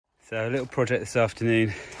So a little project this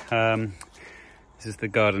afternoon. This is the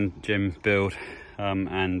garden gym build,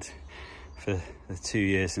 and for the 2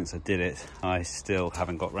 years since I did it, I still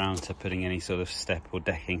haven't got round to putting any sort of step or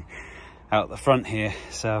decking out the front here.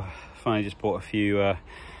 So I finally just bought a few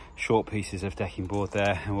short pieces of decking board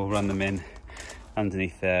there, and we'll run them in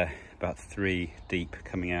underneath there, about 3 deep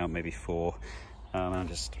coming out, maybe 4. I'm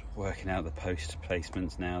just working out the post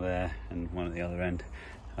placements now there, and one at the other end,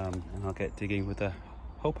 and I'll get digging with the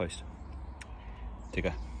hole post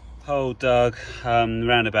digger. Hole dug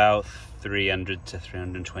around about 300 to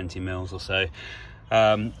 320 mils or so.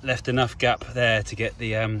 Left enough gap there to get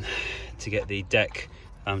the deck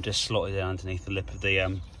just slotted in underneath the lip of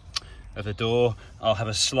the door. I'll have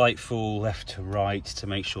a slight fall left to right to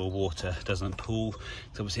make sure water doesn't pool,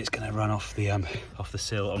 because obviously it's going to run off the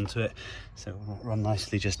sill onto it, so it will run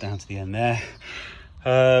nicely just down to the end there.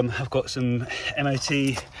 I've got some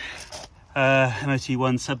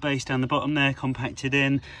MOT1 sub base down the bottom there, compacted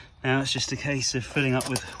in. Now it's just a case of filling up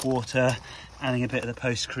with water, adding a bit of the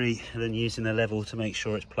postcrete, and then using the level to make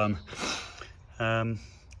sure it's plumb. Fine.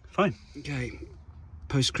 Okay,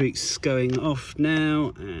 postcrete's going off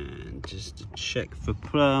now, and just to check for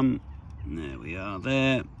plumb. There we are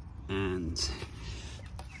there, and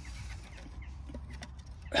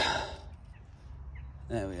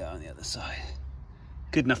there we are on the other side.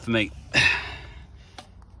 Good enough for me.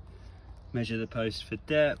 Measure the post for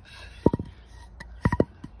depth,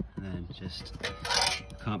 and then just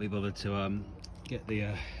can't be bothered to get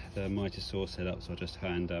the mitre saw set up, so I'll just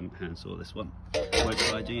hand saw this one. Won't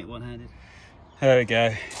try doing it one-handed. There we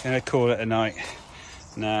go. Gonna call it a night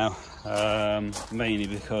now, mainly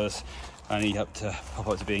because I need to pop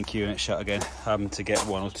up to B&Q and it's shut again, to get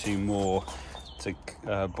 1 or 2 more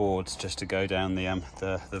boards just to go down the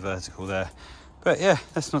vertical there. But yeah,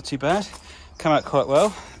 that's not too bad. Come out quite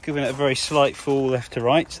well, giving it a very slight fall left to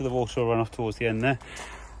right, so the water will run off towards the end there.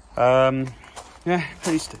 Yeah,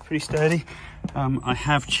 pretty sturdy. I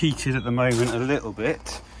have cheated at the moment a little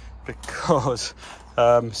bit, because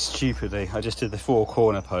stupidly I just did the 4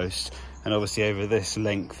 corner posts, and obviously over this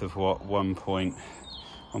length of what, 1.5,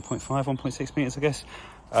 1.6 meters, I guess,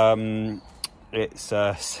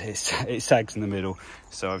 it sags in the middle,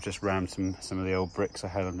 so I've just rammed some of the old bricks I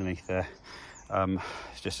had underneath there,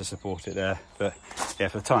 just to support it there. But yeah,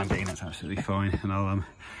 for the time being that's absolutely fine, and I'll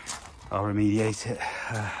remediate it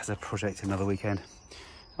as a project another weekend.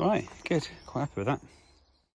 All right, good, quite happy with that.